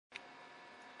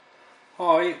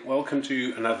Hi, welcome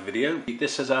to another video.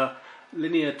 This is a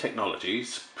Linear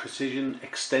Technologies Precision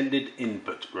Extended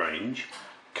Input Range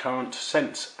Current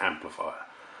Sense Amplifier.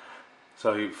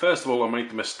 So first of all, I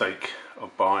made the mistake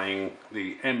of buying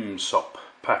the MSOP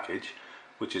package,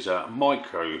 which is a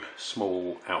micro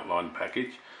small outline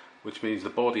package, which means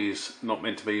the body is not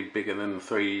meant to be bigger than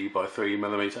 3 by 3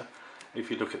 millimeter.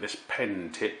 If you look at this pen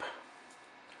tip,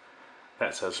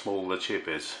 that's how small the chip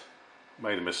is.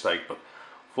 Made a mistake, but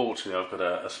fortunately I've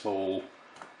got a small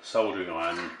soldering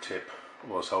iron tip,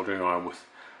 or a soldering iron with,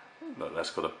 look,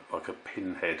 that's got like a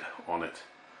pin head on it.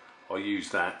 I use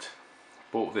that.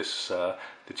 Bought this, the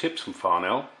chips from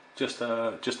Farnell, just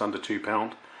under £2.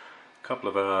 A couple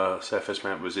of surface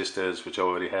mount resistors which I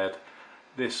already had.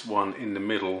 This one in the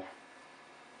middle,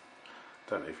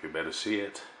 don't know if you better see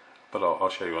it, but I'll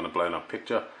show you on a blown up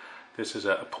picture. This is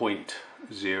a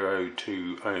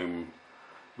 0.02 ohm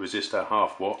resistor,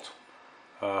 half watt.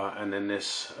 And then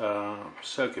this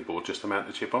circuit board just to mount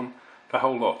the chip on. The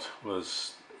whole lot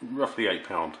was roughly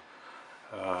 £8,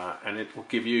 and it will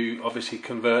give you, obviously,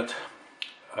 convert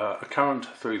a current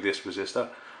through this resistor,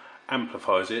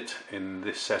 amplifies it in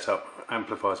this setup,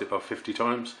 amplifies it by 50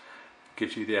 times,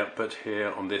 gives you the output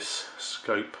here on this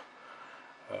scope,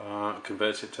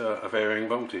 converts it to a varying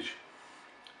voltage.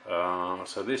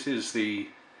 So this is the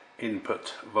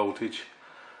input voltage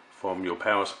from your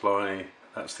power supply.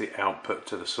 That's the output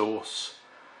to the source.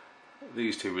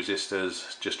 These two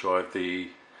resistors just drive the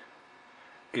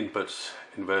inputs,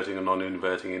 inverting and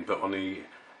non-inverting input on the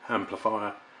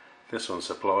amplifier. This one's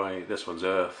supply, this one's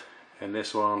earth, and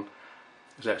this one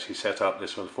is actually set up.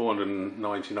 This one's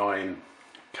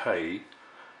 499k,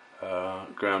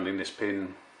 grounding this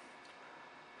pin.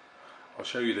 I'll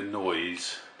show you the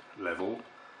noise level.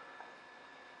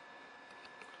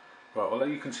 Right, well,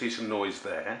 you can see some noise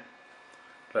there.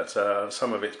 That's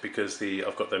some of it's because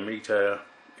I've got the meter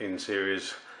in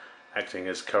series acting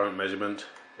as current measurement.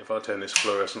 If I turn this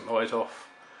fluorescent light off,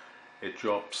 it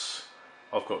drops.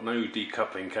 I've got no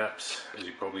decoupling caps, as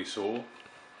you probably saw.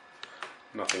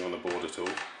 Nothing on the board at all.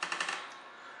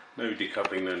 No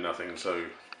decoupling, no nothing, so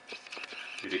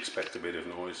you'd expect a bit of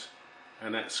noise.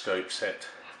 And that scope set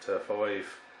to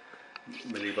 5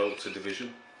 millivolts a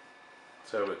division.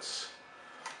 So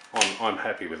I'm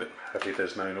happy with it. Happy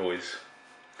there's no noise.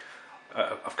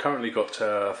 I've currently got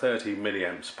 30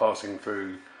 milliamps passing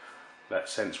through that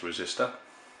sense resistor.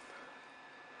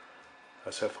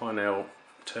 So if I now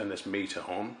turn this meter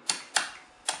on,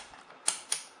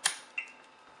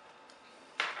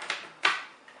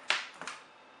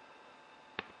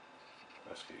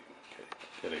 let's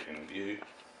get it in view.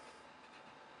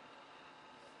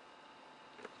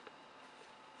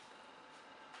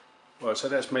 Right, so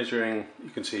that's measuring,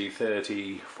 you can see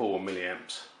 34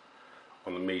 milliamps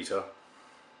on the meter.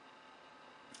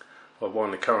 I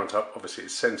wind the current up. Obviously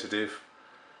it's sensitive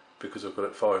because I've got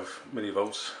it 5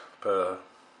 millivolts per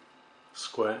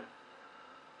square.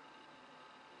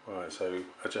 Right, so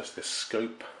adjust this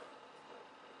scope.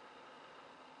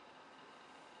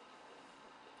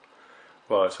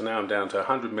 Right, so now I'm down to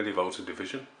 100 millivolts a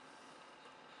division.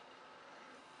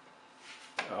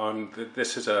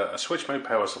 This is a switch mode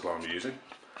power supply I'm using.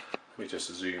 Let me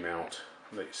just zoom out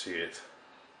and let you see it.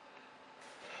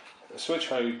 A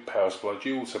switch mode power supply,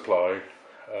 dual supply,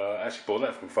 actually bought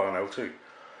that from Farnell too.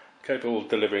 Capable of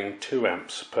delivering 2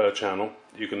 amps per channel.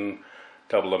 You can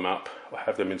double them up or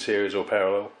have them in series or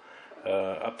parallel,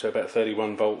 up to about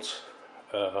 31 volts,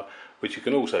 which you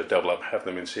can also double up, have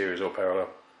them in series or parallel.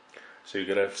 So you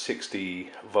could have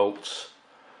 60 volts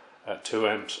at 2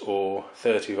 amps or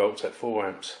 30 volts at 4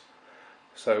 amps.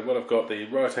 So what I've got, the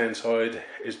right hand side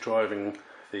is driving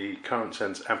the current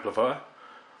sense amplifier.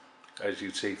 As you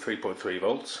can see, 3.3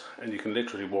 volts, and you can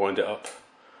literally wind it up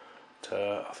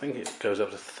to, I think it goes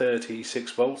up to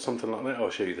 36 volts, something like that. I'll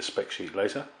show you the spec sheet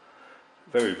later.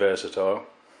 Very versatile.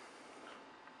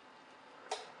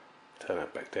 Turn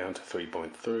that back down to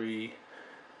 3.3.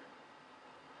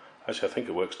 Actually, I think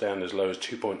it works down as low as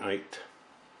 2.8.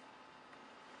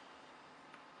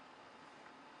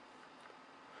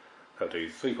 I'll do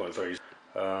 3.3.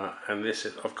 And this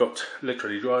is, I've got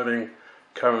literally driving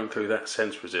current through that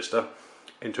sense resistor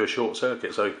into a short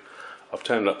circuit. So I've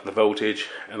turned up the voltage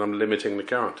and I'm limiting the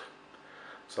current.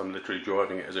 So I'm literally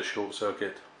driving it as a short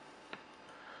circuit.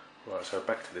 Right, so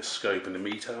back to this scope and the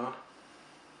meter.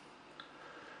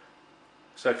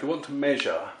 So if you want to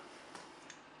measure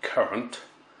current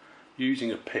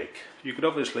using a pick, you could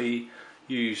obviously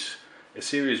use a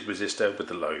series resistor with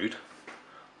the load,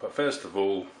 but first of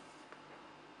all,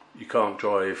 you can't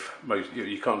drive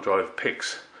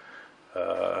picks,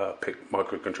 pick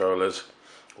microcontrollers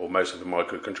or most of the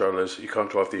microcontrollers, you can't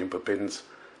drive the input pins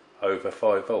over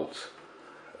 5 volts.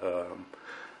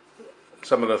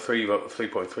 Some of the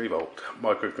 3.3 volt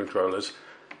microcontrollers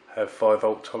have 5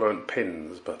 volt tolerant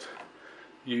pins, but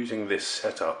using this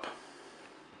setup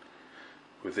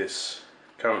with this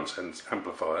current sense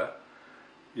amplifier,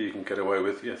 you can get away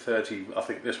with 30, I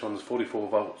think this one's 44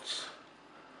 volts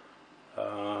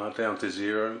down to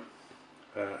 0,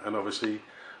 and obviously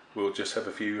we'll just have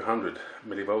a few hundred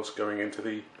millivolts going into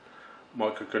the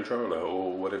microcontroller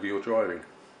or whatever you're driving.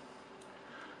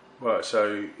 Right,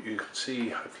 so you can see,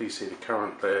 hopefully you see the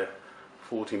current there,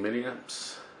 40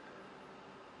 milliamps.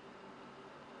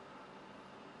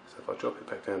 So if I drop it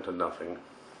back down to nothing,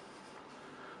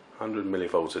 100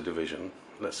 millivolts of division,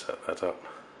 let's set that up.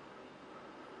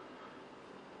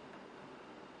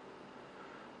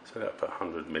 Set up at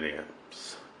 100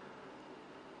 milliamps.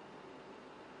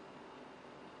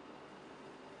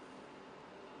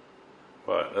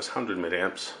 Right, that's 100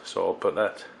 milliamps, so I'll put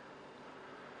that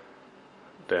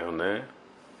down there.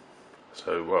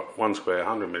 So 1 square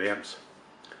 100 milliamps.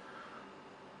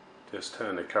 Just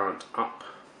turn the current up.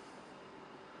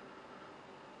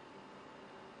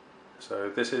 So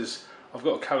this is, I've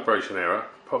got a calibration error,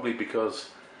 probably because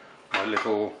my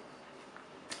little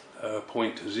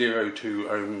 0.02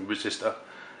 ohm resistor,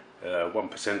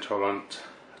 1%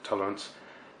 tolerance,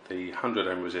 the 100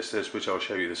 ohm resistors, which I'll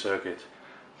show you the circuit,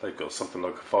 they've got something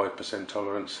like a 5%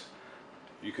 tolerance.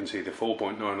 You can see the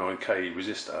 4.99k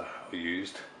resistor I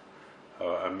used,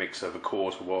 a mix of a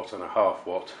 1/4 watt and a 1/2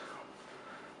 watt,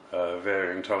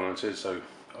 varying tolerances, so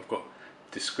I've got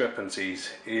discrepancies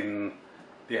in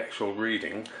the actual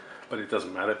reading, but it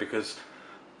doesn't matter because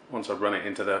once I run it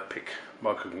into the PIC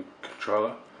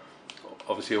microcontroller,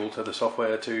 obviously alter the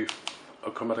software to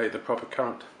accommodate the proper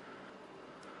current.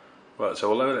 Right,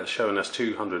 so although that's showing us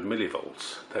 200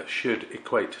 millivolts, that should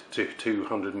equate to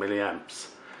 200 milliamps.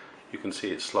 You can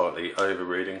see it's slightly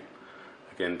overreading,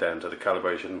 again down to the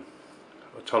calibration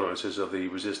tolerances of the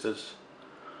resistors.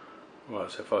 Right,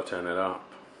 so if I turn it up,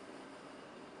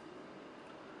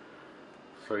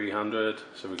 300,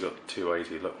 so we've got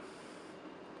 280, look.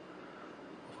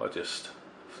 If I just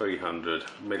 300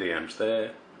 milliamps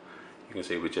there, you can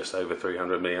see we're just over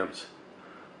 300 milliamps.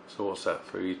 So what's that,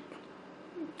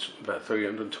 about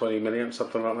 320 milliamps,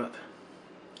 something like that.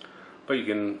 But you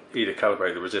can either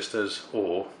calibrate the resistors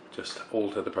or just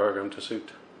alter the program to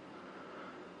suit.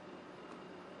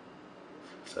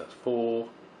 So that's 4,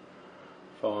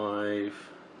 5,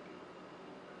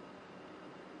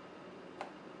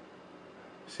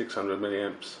 600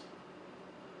 milliamps.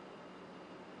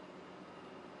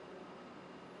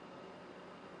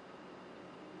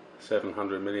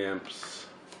 700 milliamps.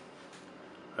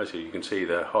 Actually, you can see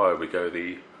the higher we go,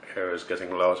 the error is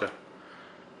getting larger.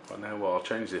 But now I'll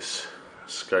change this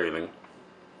scaling.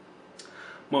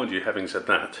 Mind you, having said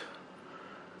that,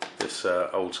 this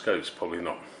old scope's probably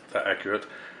not that accurate,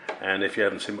 and if you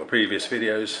haven't seen my previous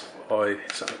videos,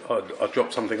 I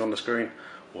dropped something on the screen,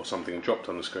 or something dropped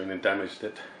on the screen and damaged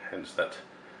it, hence that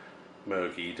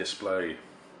murky display.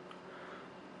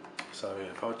 So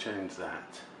if I change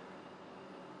that,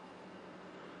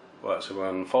 right, so we're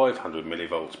on 500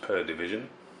 millivolts per division.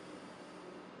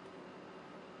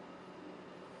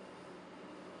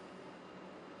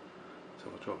 So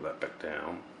I'll drop that back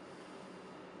down.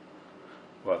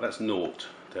 Right, that's naught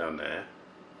down there.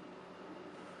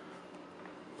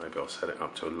 Maybe I'll set it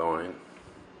up to a line.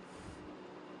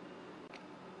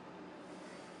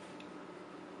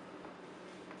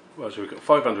 Right, so we've got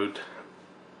 500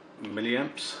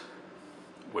 milliamps,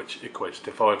 which equates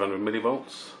to 500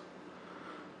 millivolts.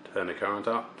 Turn the current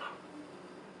up.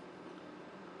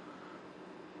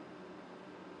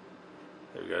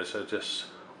 There we go, so just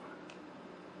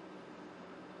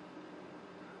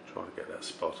try to get that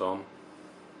spot on.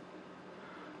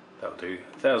 That'll do.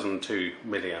 1002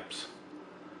 milliamps,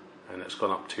 and it's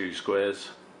gone up 2 squares,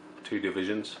 2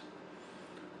 divisions.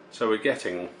 So we're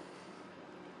getting,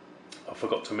 I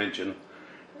forgot to mention,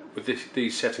 with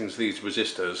these settings, these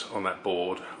resistors on that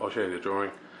board, I'll show you the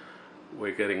drawing,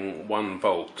 we're getting 1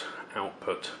 volt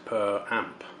output per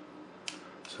amp.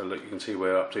 So look, you can see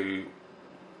we're up to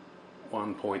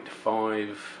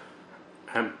 1.5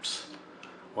 amps,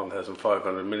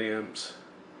 1500 milliamps.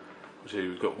 So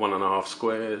we've got 1.5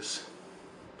 squares,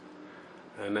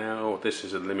 and now this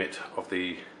is the limit of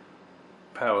the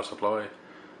power supply,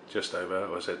 just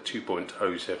over, I said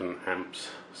 2.07 amps.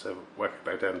 So whack it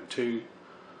back down to 2.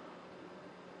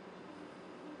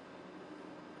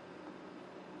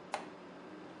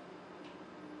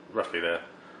 Roughly there,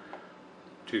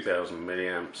 2000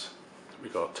 milliamps. We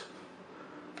got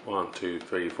 1, 2,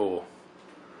 3, 4,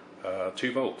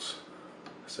 2 volts.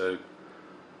 so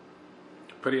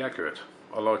pretty accurate.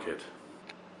 I like it.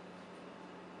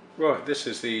 Right, this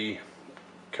is the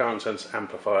current sense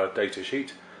amplifier data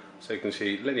sheet. So you can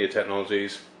see Linear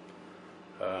Technologies.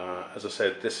 As I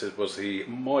said, was the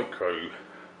micro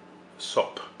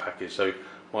SOP package, so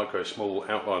micro small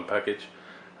outline package.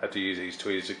 Had to use these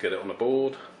tweezers to get it on the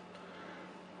board.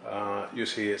 You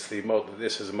see it's the model.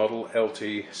 This is a model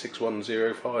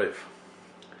LT6105.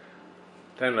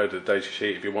 Download the data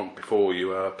sheet if you want before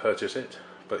you purchase it,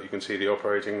 but you can see the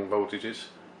operating voltages.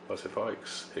 Plus if I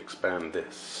expand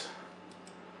this,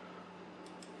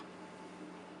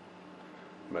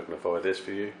 magnify this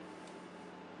for you,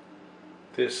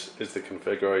 this is the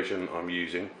configuration I'm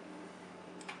using.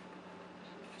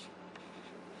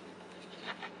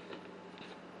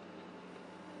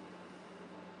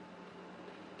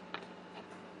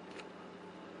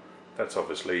 That's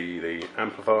obviously the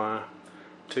amplifier,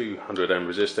 200 ohm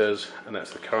resistors, and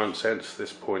that's the current sense,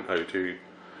 this 0.02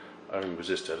 ohm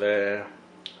resistor there.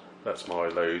 That's my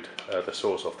load, the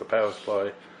source of the power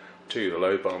supply to the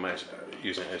load, but I'm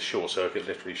using it as short circuit,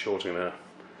 literally shorting the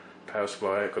power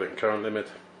supply. I've got it in current limit.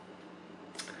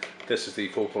 This is the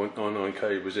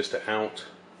 4.99k resistor out.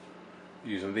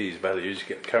 Using these values, you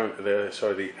get the current there,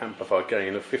 the amplifier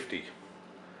gain of 50,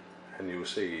 and you'll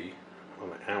see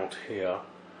on the out here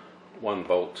 1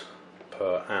 volt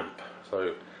per amp.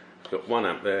 So it's got 1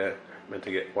 amp there, meant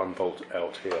to get 1 volt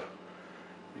out here.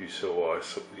 You saw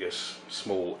yes,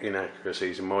 small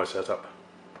inaccuracies in my setup.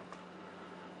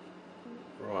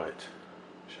 Right,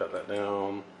 shut that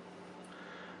down.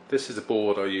 This is the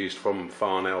board I used from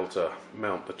Farnell to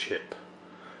mount the chip.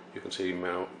 You can see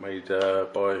made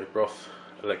by Roth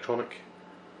Electronic.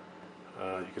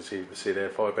 You can see there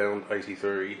 5 pound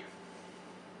 83,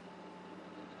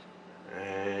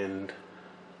 and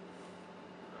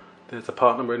there's the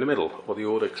part number in the middle, or the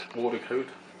order code.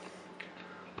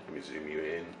 Let me zoom you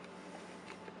in.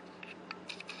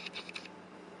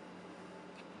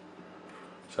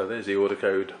 So there's the order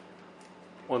code,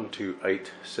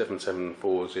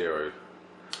 1287740,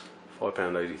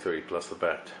 £5.83 plus the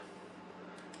VAT.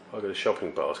 I've got a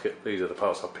shopping basket. These are the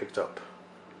parts I picked up.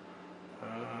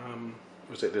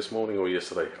 Was it this morning or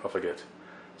yesterday? I forget.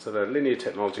 So the Linear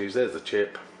Technologies, there's the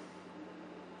chip,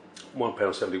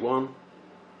 £1.71.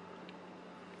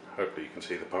 Hopefully you can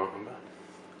see the part number.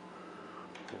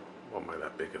 I'll make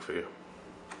that bigger for you.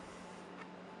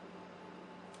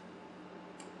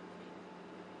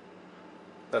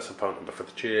 That's the part number for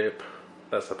the chip,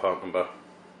 that's the part number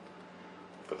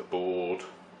for the board,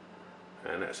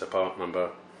 and that's the part number.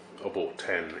 I bought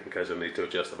 10 in case I need to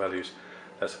adjust the values.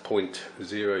 That's a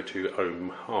 0.02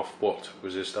 ohm half watt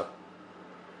resistor,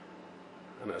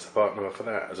 and that's the part number for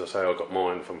that. As I say, I got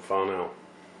mine from Farnell,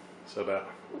 so about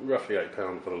roughly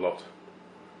 £8 for the lot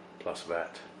plus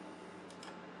VAT.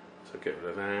 So get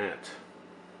rid of that,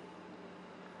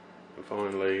 and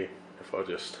finally if I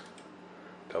just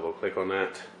double click on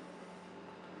that,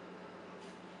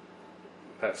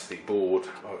 that's the board.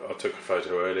 I took a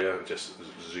photo earlier and just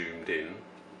zoomed in.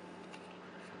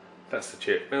 That's the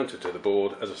chip mounted to the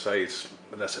board. As I say,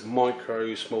 that's a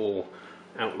micro small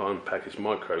outline package,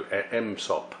 micro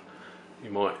MSOP. You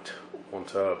might want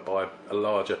to buy a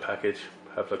larger package,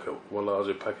 have a look at one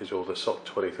larger package, or the SOP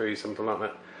 23, something like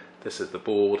that. This is the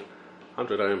board,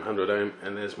 100 ohm, 100 ohm,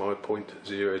 and there's my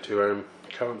 0.02 ohm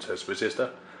current as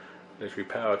resistor. Literally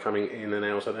power coming in and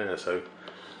out of there, so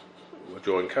we're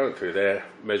drawing current through there,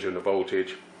 measuring the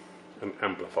voltage and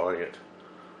amplifying it.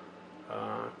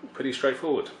 Pretty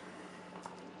straightforward.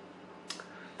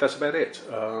 That's about it.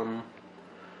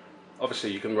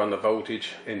 Obviously you can run the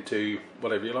voltage into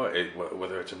whatever you like,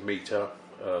 whether it's a meter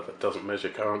that doesn't measure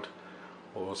current,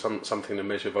 or something to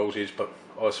measure voltage, but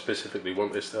I specifically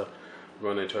want this to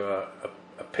run into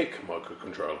a PIC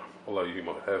microcontroller, although you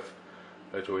might have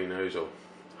Arduinos or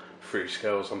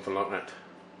Freescale or something like that.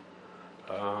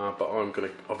 But I'm going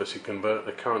to obviously convert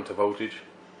the current to voltage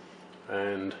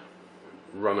and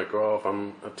run a graph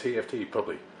on a TFT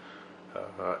probably.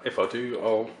 If I do,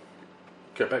 I'll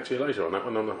get back to you later on that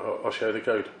one, and I'll show the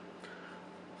code.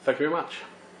 Thank you very much.